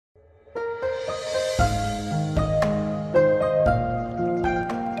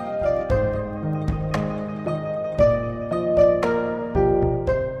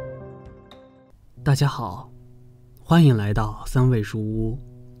大家好，欢迎来到三味书屋，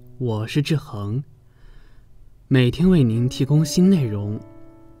我是志恒。每天为您提供新内容，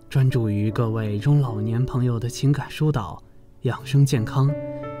专注于各位中老年朋友的情感疏导、养生健康、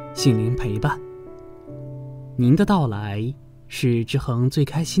心灵陪伴。您的到来是志恒最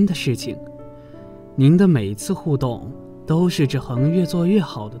开心的事情，您的每一次互动都是志恒越做越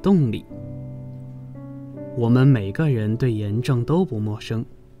好的动力。我们每个人对炎症都不陌生，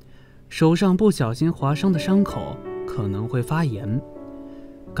手上不小心划伤的伤口可能会发炎，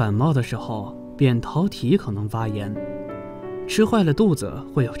感冒的时候扁桃体可能发炎，吃坏了肚子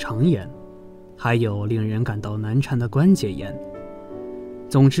会有肠炎，还有令人感到难缠的关节炎。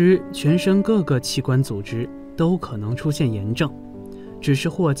总之，全身各个器官组织都可能出现炎症，只是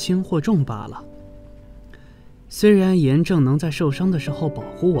或轻或重罢了。虽然炎症能在受伤的时候保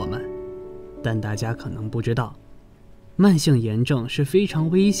护我们，但大家可能不知道，慢性炎症是非常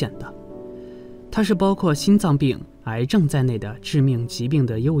危险的，它是包括心脏病、癌症在内的致命疾病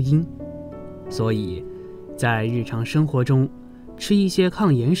的诱因。所以在日常生活中吃一些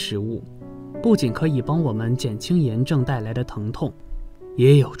抗炎食物，不仅可以帮我们减轻炎症带来的疼痛，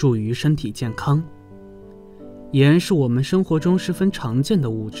也有助于身体健康。盐是我们生活中十分常见的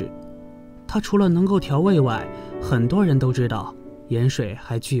物质，它除了能够调味外，很多人都知道盐水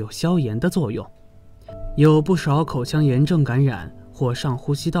还具有消炎的作用。有不少口腔炎症感染或上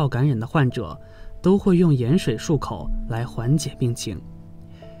呼吸道感染的患者都会用盐水漱口来缓解病情。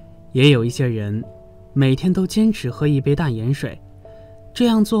也有一些人每天都坚持喝一杯淡盐水，这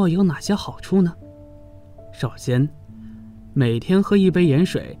样做有哪些好处呢？首先，每天喝一杯盐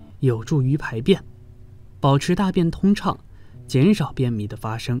水有助于排便，保持大便通畅，减少便秘的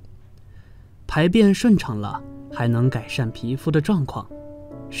发生。排便顺畅了，还能改善皮肤的状况，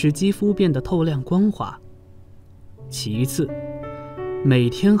使肌肤变得透亮光滑。其次，每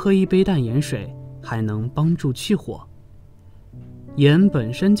天喝一杯淡盐水还能帮助去火。盐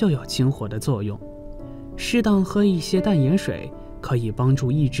本身就有清火的作用，适当喝一些淡盐水可以帮助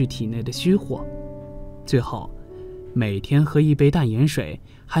抑制体内的虚火。最后，每天喝一杯淡盐水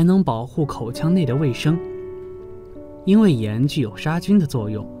还能保护口腔内的卫生，因为盐具有杀菌的作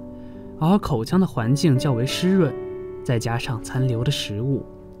用，而口腔的环境较为湿润，再加上残留的食物，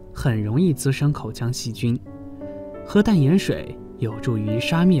很容易滋生口腔细菌。喝淡盐水有助于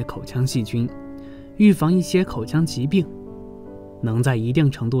杀灭口腔细菌，预防一些口腔疾病，能在一定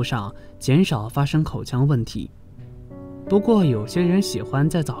程度上减少发生口腔问题。不过有些人喜欢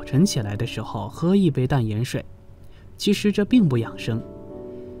在早晨起来的时候喝一杯淡盐水，其实这并不养生，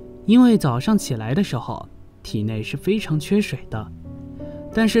因为早上起来的时候体内是非常缺水的，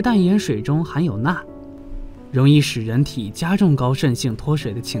但是淡盐水中含有钠，容易使人体加重高渗性脱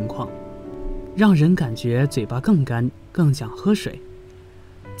水的情况，让人感觉嘴巴更干，更想喝水。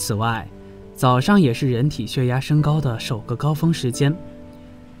此外，早上也是人体血压升高的首个高峰时间，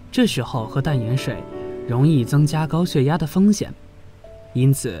这时候喝淡盐水容易增加高血压的风险，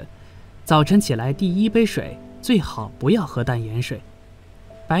因此早晨起来第一杯水最好不要喝淡盐水，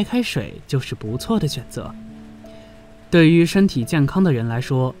白开水就是不错的选择。对于身体健康的人来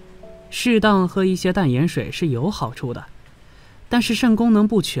说，适当喝一些淡盐水是有好处的，但是肾功能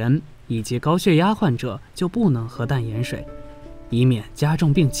不全以及高血压患者就不能喝淡盐水，以免加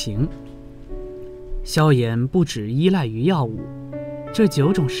重病情。消炎不只依赖于药物，这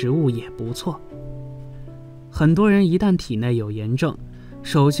9种食物也不错。很多人一旦体内有炎症，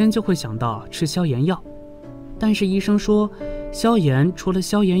首先就会想到吃消炎药，但是医生说，消炎除了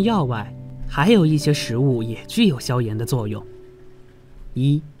消炎药外，还有一些食物也具有消炎的作用。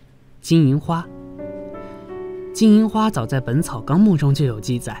1. 金银花。金银花早在《本草纲目》中就有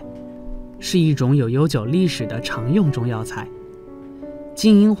记载，是一种有悠久历史的常用中药材。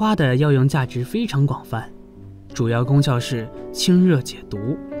金银花的药用价值非常广泛，主要功效是清热解毒。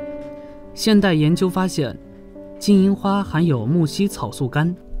现代研究发现，金银花含有木犀草素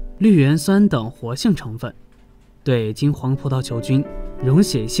苷、绿原酸等活性成分，对金黄葡萄球菌、溶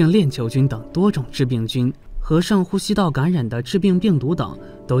血性链球菌等多种致病菌和上呼吸道感染的致病病毒等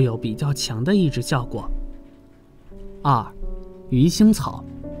都有比较强的抑制效果。2. 鱼腥草。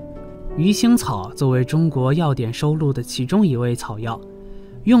鱼腥草作为中国药典收录的其中一味草药，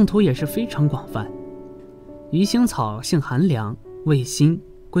用途也是非常广泛。鱼腥草性寒凉，味辛，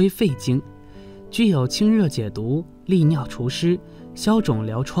归肺经，具有清热解毒、利尿除湿、消肿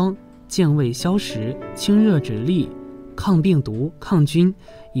疗疮、健胃消食、清热止痢、抗病毒、抗菌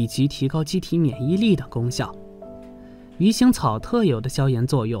以及提高机体免疫力等功效。鱼腥草特有的消炎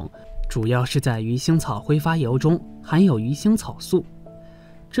作用，主要是在鱼腥草挥发油中含有鱼腥草素，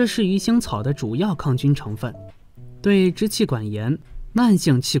这是鱼腥草的主要抗菌成分，对支气管炎、慢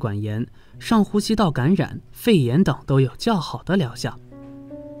性气管炎、上呼吸道感染、肺炎等都有较好的疗效。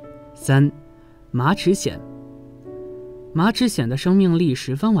3. 马齿藓。马齿藓的生命力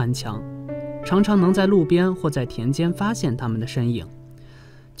十分顽强，常常能在路边或在田间发现它们的身影。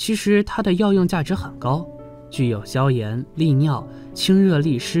其实它的药用价值很高，具有消炎、利尿、清热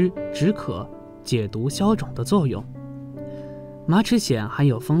利湿、止渴、解毒消肿的作用。马齿藓含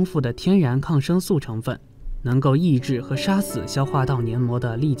有丰富的天然抗生素成分，能够抑制和杀死消化道黏膜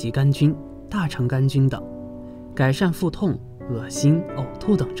的痢疾杆菌、大肠杆菌等，改善腹痛、恶心、呕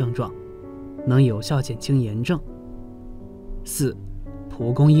吐等症状，能有效减轻炎症。4.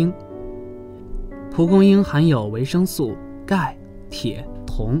 蒲公英。蒲公英含有维生素、钙、铁、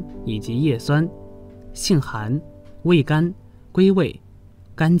铜以及叶酸，性寒、味甘、归胃、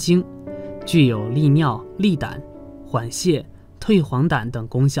肝经，具有利尿、利胆、缓泻、退黄疸等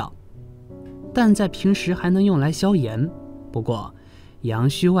功效，但在平时还能用来消炎。不过阳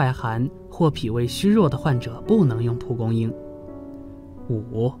虚外寒或脾胃虚弱的患者不能用蒲公英。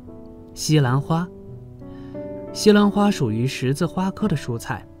5. 西兰花。西兰花属于十字花科的蔬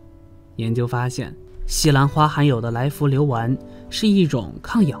菜。研究发现，西兰花含有的来氟硫烷是一种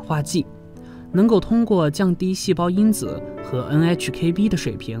抗氧化剂，能够通过降低细胞因子和 NHKB 的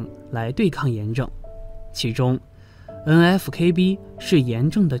水平来对抗炎症，其中 NF-κB 是炎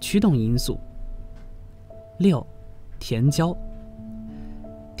症的驱动因素。6. 甜椒。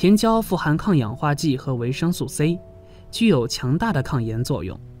甜椒富含抗氧化剂和维生素 C， 具有强大的抗炎作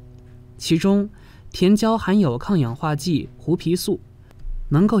用。其中，甜椒含有抗氧化剂胡皮素，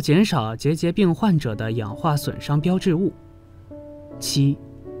能够减少结节病患者的氧化损伤标志物。7.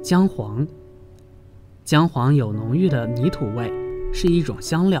 姜黄。姜黄有浓郁的泥土味，是一种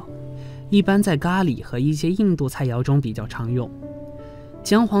香料，一般在咖喱和一些印度菜肴中比较常用。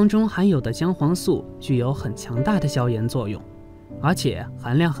姜黄中含有的姜黄素具有很强大的消炎作用，而且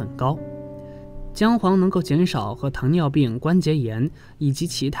含量很高。姜黄能够减少和糖尿病、关节炎以及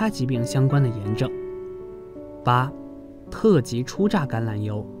其他疾病相关的炎症。8. 特级初榨橄榄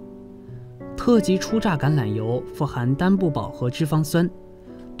油。特级初榨橄榄油富含单不饱和脂肪酸，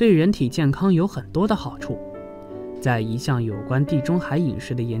对人体健康有很多的好处。在一项有关地中海饮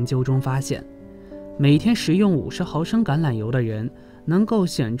食的研究中发现，每天食用50毫升橄榄油的人能够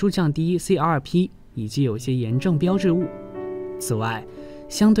显著降低 CRP 以及有些炎症标志物。此外，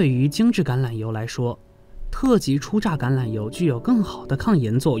相对于精制橄榄油来说，特级初榨橄榄油具有更好的抗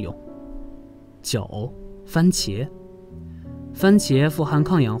炎作用。9. 番茄。番茄富含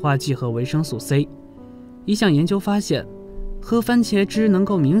抗氧化剂和维生素 C。一项研究发现，喝番茄汁能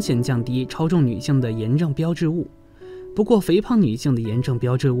够明显降低超重女性的炎症标志物，不过肥胖女性的炎症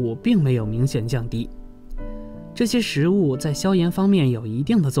标志物并没有明显降低。这些食物在消炎方面有一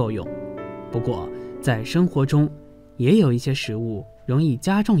定的作用，不过在生活中也有一些食物容易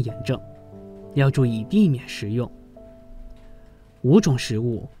加重炎症，要注意避免食用。5种食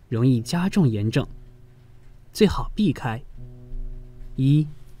物容易加重炎症，最好避开。1.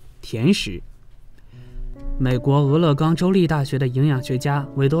 甜食。美国俄勒冈州立大学的营养学家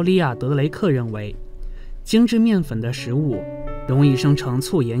维多利亚·德雷克认为，精制面粉的食物容易生成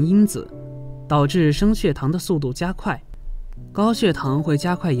促炎因子，导致升血糖的速度加快，高血糖会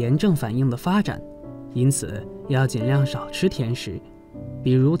加快炎症反应的发展，因此要尽量少吃甜食，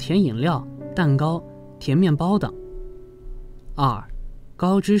比如甜饮料、蛋糕、甜面包等。2.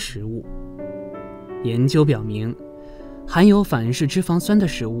 高脂食物。研究表明，含有反式脂肪酸的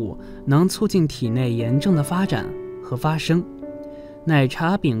食物能促进体内炎症的发展和发生。奶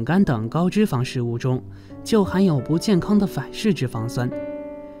茶、饼干等高脂肪食物中就含有不健康的反式脂肪酸，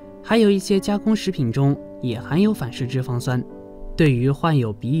还有一些加工食品中也含有反式脂肪酸。对于患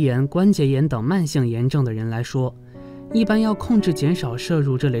有鼻炎、关节炎等慢性炎症的人来说，一般要控制减少摄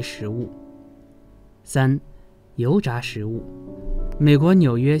入这类食物。3. 油炸食物。美国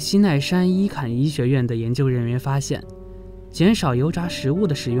纽约西奈山伊坎医学院的研究人员发现，减少油炸食物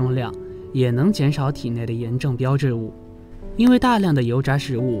的食用量也能减少体内的炎症标志物，因为大量的油炸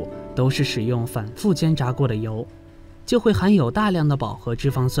食物都是使用反复煎炸过的油，就会含有大量的饱和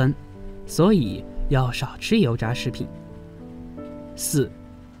脂肪酸，所以要少吃油炸食品。4.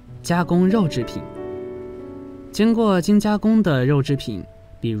 加工肉制品。经过精加工的肉制品，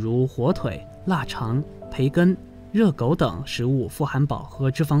比如火腿、腊肠、培根、热狗等食物富含饱和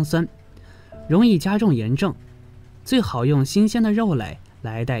脂肪酸，容易加重炎症，最好用新鲜的肉类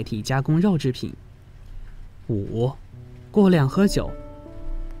来代替加工肉制品。5. 过量喝酒。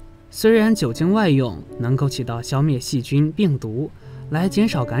虽然酒精外用能够起到消灭细菌、病毒来减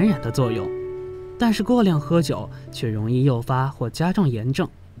少感染的作用，但是过量喝酒却容易诱发或加重炎症。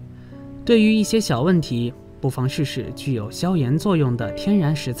对于一些小问题，不妨试试具有消炎作用的天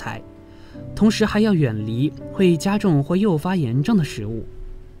然食材，同时还要远离会加重或诱发炎症的食物。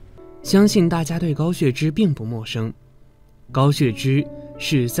相信大家对高血脂并不陌生，高血脂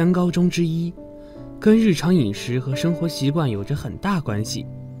是3高中之一，跟日常饮食和生活习惯有着很大关系。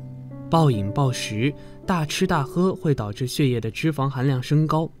暴饮暴食、大吃大喝会导致血液的脂肪含量升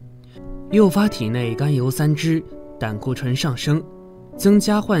高，诱发体内甘油三酯、胆固醇上升，增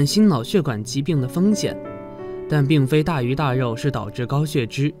加患心脑血管疾病的风险。但并非大鱼大肉是导致高血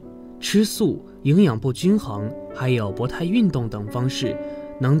脂，吃素、营养不均衡，还有不太运动等方式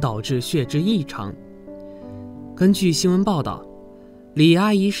能导致血脂异常。根据新闻报道，李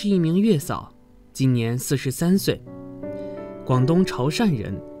阿姨是一名月嫂，今年43岁，广东潮汕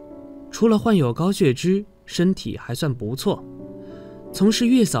人。除了患有高血脂，身体还算不错。从事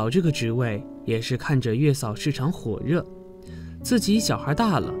月嫂这个职位，也是看着月嫂市场火热，自己小孩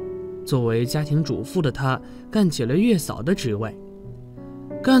大了，作为家庭主妇的她干起了月嫂的职位。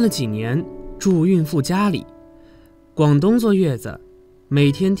干了几年，住孕妇家里，广东坐月子，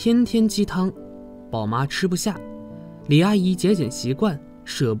每天天天鸡汤，宝妈吃不下。李阿姨节俭习惯，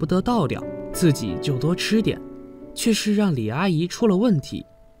舍不得倒掉，自己就多吃点，却是让李阿姨出了问题。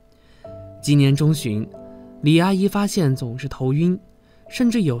今年中旬，李阿姨发现总是头晕，甚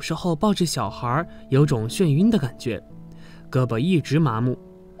至有时候抱着小孩有种眩晕的感觉，胳膊一直麻木。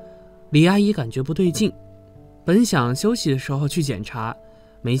李阿姨感觉不对劲，本想休息的时候去检查，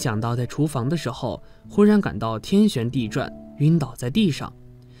没想到在厨房的时候忽然感到天旋地转，晕倒在地上。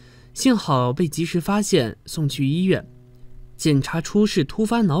幸好被及时发现，送去医院，检查出是突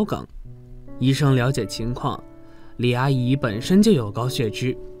发脑梗。医生了解情况，李阿姨本身就有高血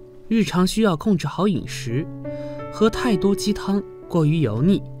脂，日常需要控制好饮食，喝太多鸡汤过于油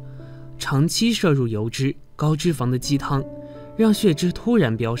腻，长期摄入油脂、高脂肪的鸡汤，让血脂突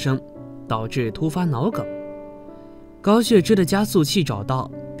然飙升，导致突发脑梗。高血脂的加速器找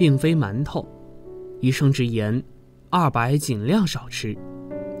到，并非馒头，医生直言200尽量少吃。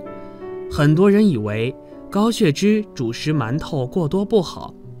很多人以为高血脂主食馒头过多不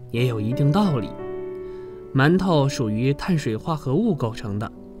好，也有一定道理。馒头属于碳水化合物构成的，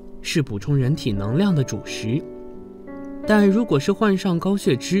是补充人体能量的主食。但如果是患上高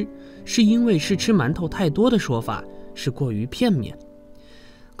血脂是因为是吃馒头太多的说法是过于片面。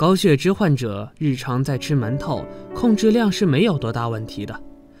高血脂患者日常在吃馒头，控制量是没有多大问题的。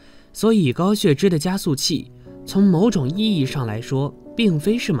所以高血脂的加速器从某种意义上来说并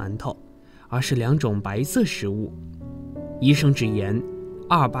非是馒头，而是2种白色食物。医生直言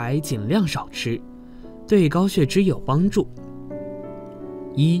200尽量少吃，对高血脂有帮助。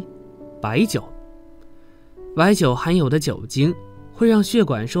1. 白酒。白酒含有的酒精会让血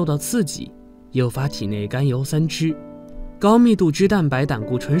管受到刺激，诱发体内甘油三酯、高密度脂蛋白胆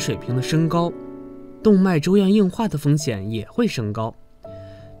固醇水平的升高，动脉粥样硬化的风险也会升高。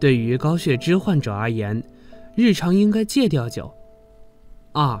对于高血脂患者而言，日常应该戒掉酒。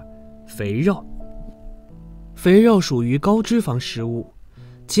2. 肥肉。肥肉属于高脂肪食物，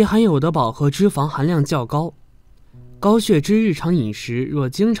其含有的饱和脂肪含量较高。高血脂日常饮食若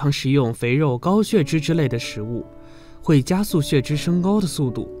经常食用肥肉、高血脂之类的食物，会加速血脂升高的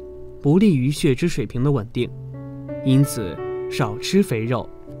速度，不利于血脂水平的稳定。因此，少吃肥肉、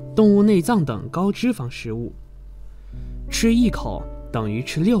动物内脏等高脂肪食物。吃1口等于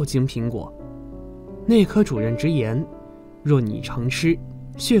吃6斤苹果。内科主任直言，若你常吃，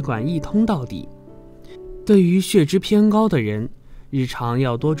血管一通到底。对于血脂偏高的人，日常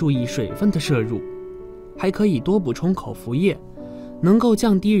要多注意水分的摄入，还可以多补充口服液，能够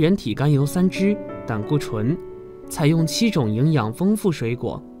降低人体甘油三酯、胆固醇。采用7种营养丰富水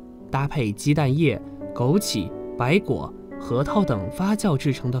果，搭配鸡蛋液、枸杞、白果、核桃等发酵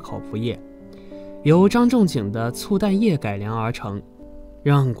制成的口服液，由张仲景的醋蛋液改良而成，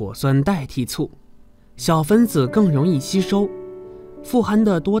让果酸代替醋，小分子更容易吸收，富含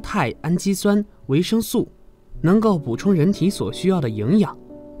的多肽、氨基酸、维生素能够补充人体所需要的营养，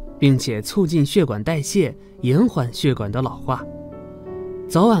并且促进血管代谢，延缓血管的老化。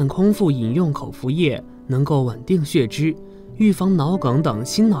早晚空腹饮用口服液能够稳定血脂，预防脑梗等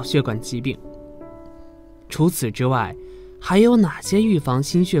心脑血管疾病。除此之外，还有哪些预防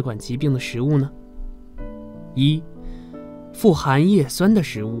心血管疾病的食物呢？1. 富含叶酸的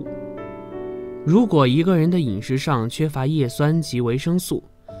食物。如果一个人的饮食上缺乏叶酸及维生素，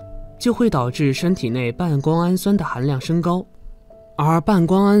就会导致身体内半胱氨酸的含量升高，而半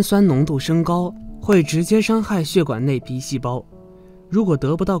胱氨酸浓度升高会直接伤害血管内皮细胞，如果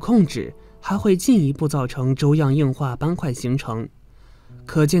得不到控制，还会进一步造成粥样硬化斑块形成。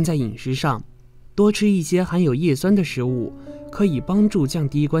可见在饮食上多吃一些含有叶酸的食物，可以帮助降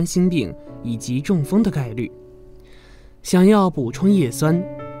低冠心病以及中风的概率。想要补充叶酸，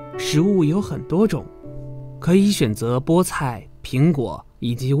食物有很多种，可以选择菠菜、苹果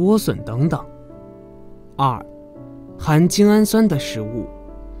以及莴笋等等。2. 含精氨酸的食物。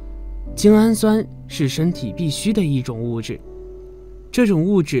精氨酸是身体必需的一种物质，这种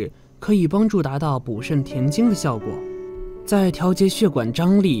物质可以帮助达到补肾填精的效果，在调节血管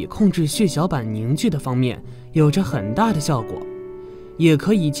张力、控制血小板凝聚的方面有着很大的效果，也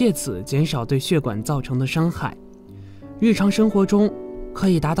可以借此减少对血管造成的伤害。日常生活中可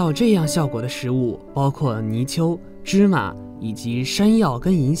以达到这样效果的食物包括泥鳅、芝麻以及山药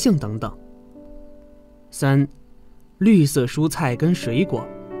跟银杏等等。3. 绿色蔬菜跟水果。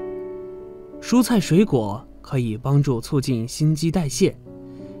蔬菜水果可以帮助促进心肌代谢，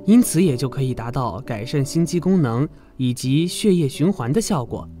因此也就可以达到改善心肌功能以及血液循环的效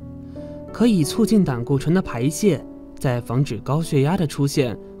果，可以促进胆固醇的排泄，在防止高血压的出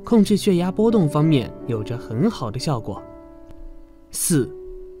现、控制血压波动方面有着很好的效果。4.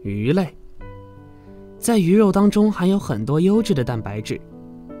 鱼类。在鱼肉当中含有很多优质的蛋白质，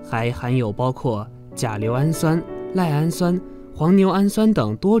还含有包括甲硫氨酸、赖氨酸、黄牛氨酸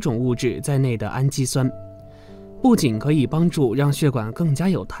等多种物质在内的氨基酸，不仅可以帮助让血管更加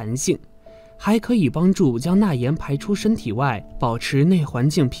有弹性，还可以帮助将钠盐排出身体外，保持内环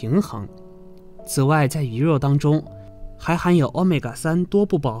境平衡。此外，在鱼肉当中还含有 Omega-3 多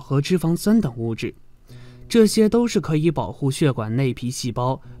不饱和脂肪酸等物质，这些都是可以保护血管内皮细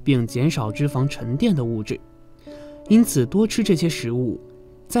胞并减少脂肪沉淀的物质。因此，多吃这些食物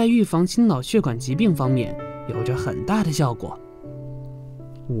在预防心脑血管疾病方面有着很大的效果。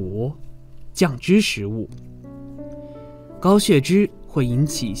5. 酱汁食物。高血脂会引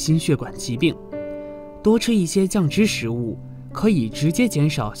起心血管疾病，多吃一些酱汁食物可以直接减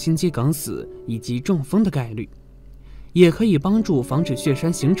少心肌梗死以及中风的概率，也可以帮助防止血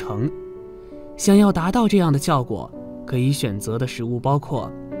栓形成。想要达到这样的效果，可以选择的食物包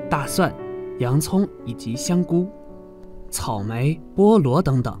括大蒜、洋葱以及香菇、草莓、菠萝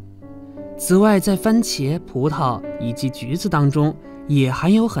等等。此外，在番茄、葡萄以及橘子当中也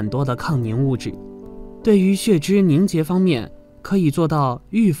含有很多的抗凝物质，对于血脂凝结方面可以做到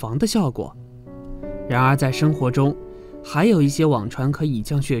预防的效果。然而在生活中还有一些网传可以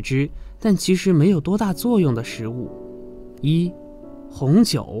降血脂，但其实没有多大作用的食物。1. 红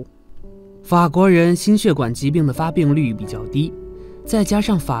酒。法国人心血管疾病的发病率比较低，再加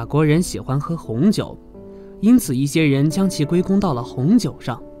上法国人喜欢喝红酒，因此一些人将其归功到了红酒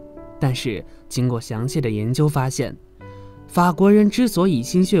上。但是经过详细的研究发现，法国人之所以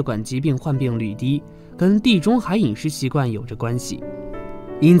心血管疾病患病率低，跟地中海饮食习惯有着关系。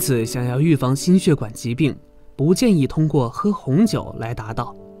因此想要预防心血管疾病，不建议通过喝红酒来达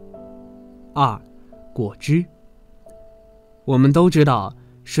到。2. 果汁。我们都知道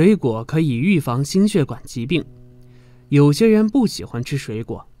水果可以预防心血管疾病，有些人不喜欢吃水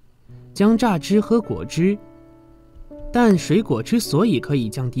果，将榨汁喝果汁。但水果之所以可以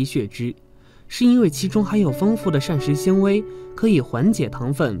降低血脂，是因为其中含有丰富的膳食纤维，可以缓解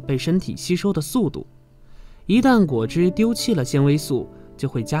糖分被身体吸收的速度。一旦果汁丢弃了纤维素，就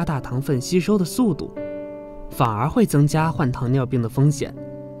会加大糖分吸收的速度，反而会增加患糖尿病的风险。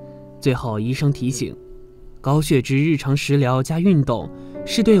最后，医生提醒，高血脂日常食疗加运动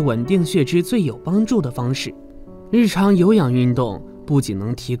是对稳定血脂最有帮助的方式。日常有氧运动不仅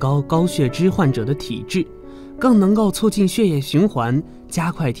能提高高血脂患者的体质，更能够促进血液循环，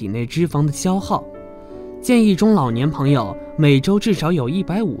加快体内脂肪的消耗。建议中老年朋友每周至少有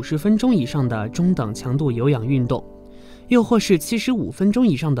150分钟以上的中等强度有氧运动，又或是75分钟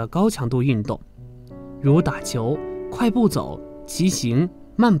以上的高强度运动，如打球、快步走、骑行、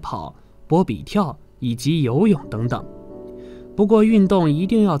慢跑、波比跳以及游泳等等。不过运动一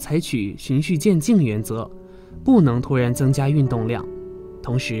定要采取循序渐进原则，不能突然增加运动量。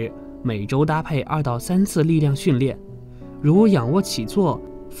同时每周搭配2到3次力量训练，如仰卧起坐、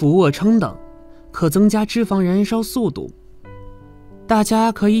俯卧撑等，可增加脂肪燃烧速度。大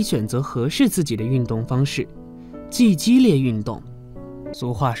家可以选择合适自己的运动方式，既激烈运动。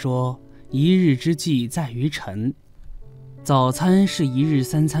俗话说，一日之计在于晨。早餐是一日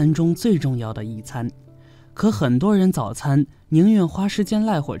3餐中最重要的一餐，可很多人早餐宁愿花时间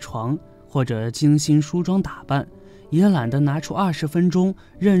赖会儿床，或者精心梳妆打扮，也懒得拿出20分钟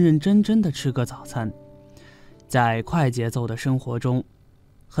认认真真的吃个早餐。在快节奏的生活中，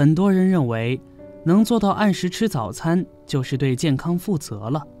很多人认为能做到按时吃早餐就是对健康负责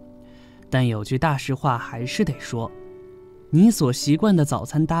了。但有句大实话还是得说，你所习惯的早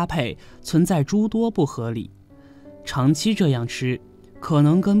餐搭配存在诸多不合理，长期这样吃可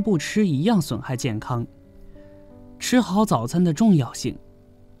能跟不吃一样损害健康。吃吃好早餐的重要性。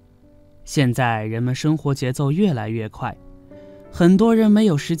现在人们生活节奏越来越快，很多人没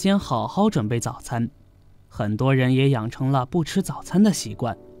有时间好好准备早餐，很多人也养成了不吃早餐的习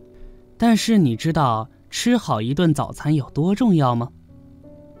惯。但是你知道吃好一顿早餐有多重要吗？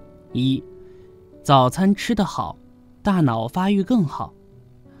一，早餐吃得好，大脑发育更好。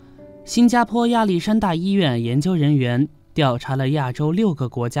新加坡亚历山大医院研究人员调查了亚洲6个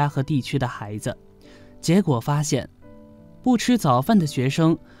国家和地区的孩子，结果发现，不吃早饭的学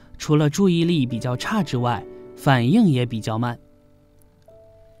生除了注意力比较差之外，反应也比较慢。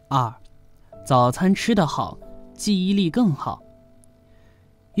2，早餐吃得好，记忆力更好。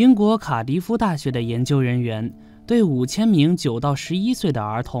英国卡迪夫大学的研究人员对5000名9到11岁的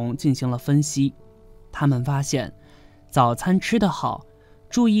儿童进行了分析，他们发现，早餐吃得好，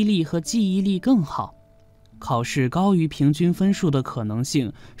注意力和记忆力更好，考试高于平均分数的可能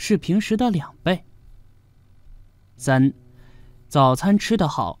性是平时的2倍。3，早餐吃得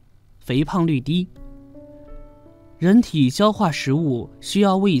好，肥胖率低。人体消化食物需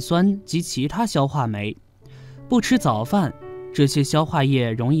要胃酸及其他消化酶，不吃早饭，这些消化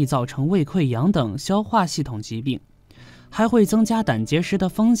液容易造成胃溃疡等消化系统疾病，还会增加胆结石的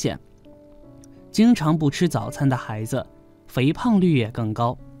风险。经常不吃早餐的孩子，肥胖率也更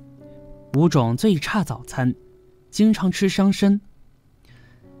高。5种最差早餐，经常吃伤身。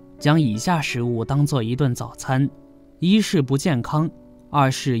将以下食物当做一顿早餐，一是不健康，二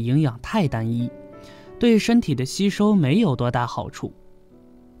是营养太单一，对身体的吸收没有多大好处。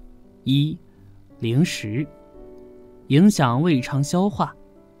1，零食，影响胃肠消化。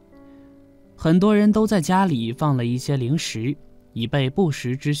很多人都在家里放了一些零食，以备不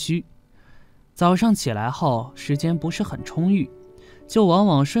时之需。早上起来后，时间不是很充裕，就往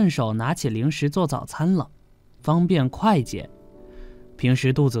往顺手拿起零食做早餐了，方便快捷。平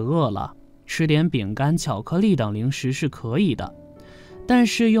时肚子饿了，吃点饼干、巧克力等零食是可以的，但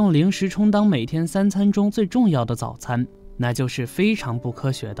是用零食充当每天3餐中最重要的早餐，那就是非常不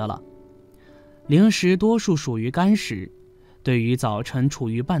科学的了。零食多数属于干食，对于早晨处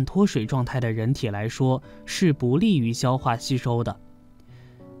于半脱水状态的人体来说，是不利于消化吸收的。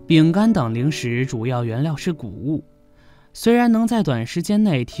饼干等零食主要原料是谷物，虽然能在短时间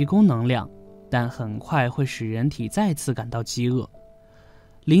内提供能量，但很快会使人体再次感到饥饿。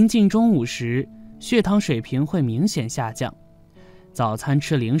临近中午时，血糖水平会明显下降。早餐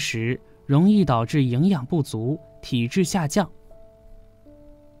吃零食容易导致营养不足，体质下降。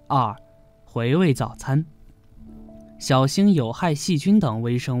2，回味早餐，小心有害细菌等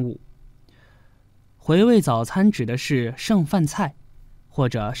微生物。回味早餐指的是剩饭菜，或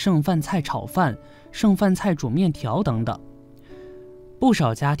者剩饭菜炒饭、剩饭菜煮面条等等。不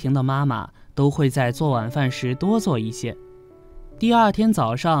少家庭的妈妈都会在做晚饭时多做一些，第2天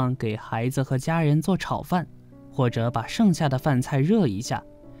早上给孩子和家人做炒饭，或者把剩下的饭菜热一下。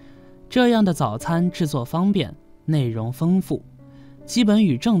这样的早餐制作方便，内容丰富，基本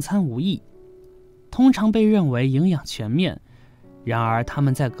与正餐无异，通常被认为营养全面。然而它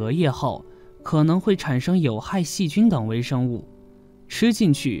们在隔夜后可能会产生有害细菌等微生物，吃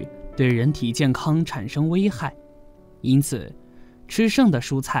进去对人体健康产生危害。因此吃剩的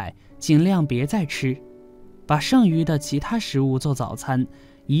蔬菜尽量别再吃，把剩余的其他食物做早餐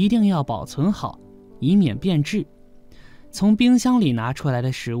一定要保存好，以免变质。从冰箱里拿出来的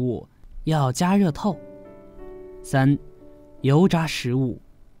食物要加热透。3，油炸食物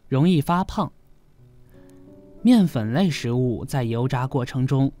容易发胖。面粉类食物在油炸过程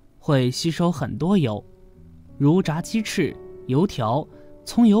中会吸收很多油，如炸鸡翅、油条、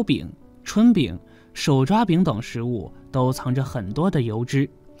葱油饼、春饼、手抓饼等食物都藏着很多的油脂，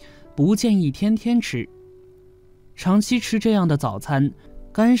不建议天天吃。长期吃这样的早餐，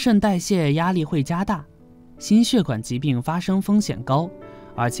肝肾代谢压力会加大，心血管疾病发生风险高，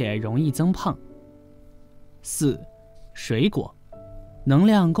而且容易增胖。4，水果，能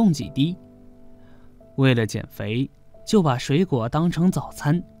量供给低。为了减肥，就把水果当成早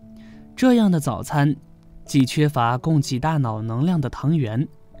餐，这样的早餐既缺乏供给大脑能量的糖原、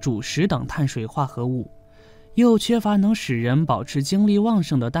主食等碳水化合物，又缺乏能使人保持精力旺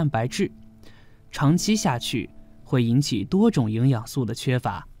盛的蛋白质，长期下去会引起多种营养素的缺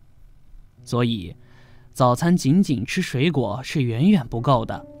乏。所以早餐仅仅吃水果是远远不够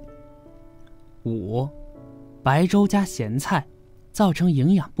的。5，白粥加咸菜，造成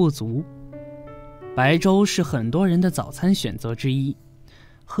营养不足。白粥是很多人的早餐选择之一，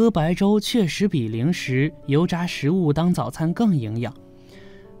喝白粥确实比零食、油炸食物当早餐更营养。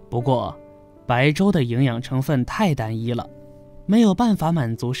不过，白粥的营养成分太单一了，没有办法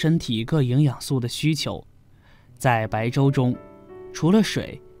满足身体各营养素的需求。在白粥中，除了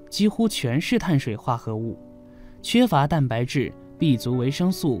水，几乎全是碳水化合物，缺乏蛋白质、B 族维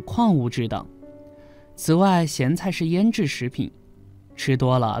生素、矿物质等。此外，咸菜是腌制食品，吃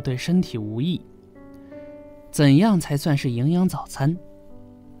多了对身体无益。怎样才算是营养早餐？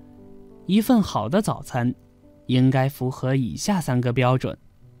一份好的早餐应该符合以下3个标准。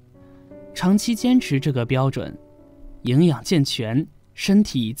长期坚持这个标准，营养健全，身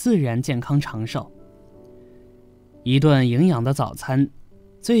体自然健康长寿。一顿营养的早餐，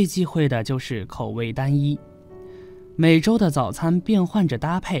最忌讳的就是口味单一。每周的早餐变换着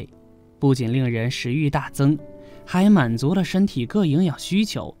搭配，不仅令人食欲大增，还满足了身体各营养需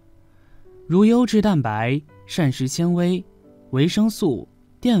求，如优质蛋白、膳食纤维、维生素、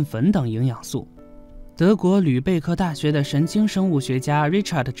淀粉等营养素。德国吕贝克大学的神经生物学家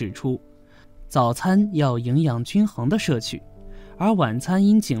Richard 指出，早餐要营养均衡的摄取，而晚餐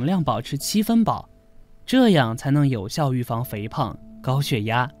应尽量保持7分饱，这样才能有效预防肥胖、高血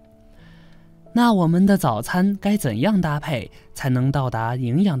压。那我们的早餐该怎样搭配才能到达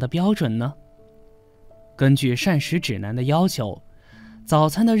营养的标准呢？根据膳食指南的要求，早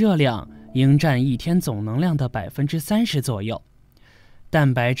餐的热量应占一天总能量的30%左右，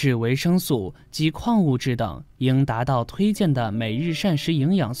蛋白质、维生素及矿物质等应达到推荐的每日膳食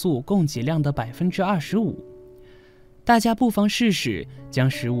营养素供给量的25%。大家不妨试试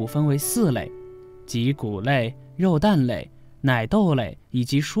将食物分为4类，即谷类、肉蛋类、奶豆类以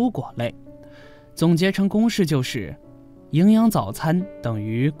及蔬果类。总结成公式就是：营养早餐等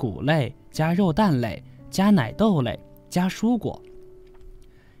于谷类加肉蛋类加奶豆类加蔬果。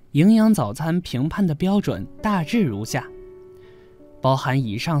营养早餐评判的标准大致如下：包含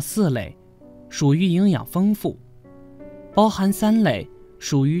以上4类，属于营养丰富；包含3类，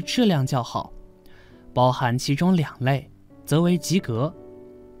属于质量较好；包含其中2类，则为及格；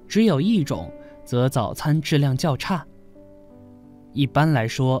只有1种，则早餐质量较差。一般来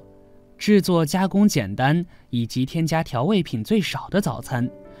说，制作加工简单以及添加调味品最少的早餐，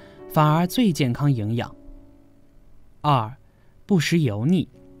反而最健康营养。2. 不食油腻。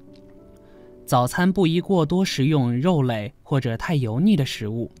早餐不宜过多食用肉类或者太油腻的食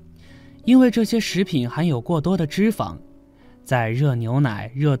物，因为这些食品含有过多的脂肪。在热牛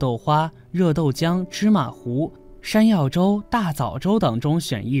奶、热豆花、热豆浆、芝麻糊、山药粥、大枣粥等中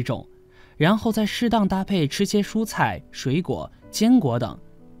选1种，然后再适当搭配吃些蔬菜、水果、坚果等，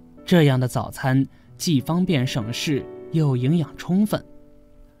这样的早餐既方便省事又营养充分。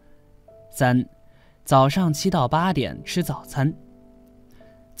3. 早上7到8点吃早餐。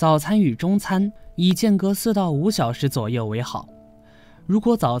早餐与中餐以间隔4到5小时左右为好。如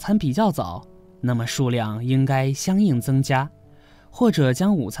果早餐比较早，那么数量应该相应增加，或者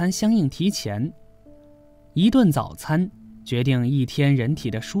将午餐相应提前。一顿早餐决定一天人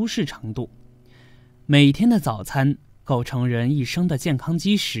体的舒适程度，每天的早餐构成人一生的健康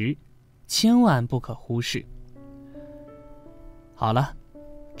基石，千万不可忽视。好了，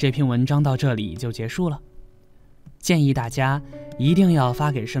这篇文章到这里就结束了。建议大家一定要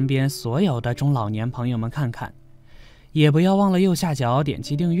发给身边所有的中老年朋友们看看，也不要忘了右下角点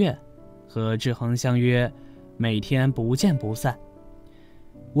击订阅，和志恒相约，每天不见不散。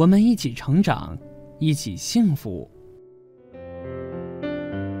我们一起成长，一起幸福。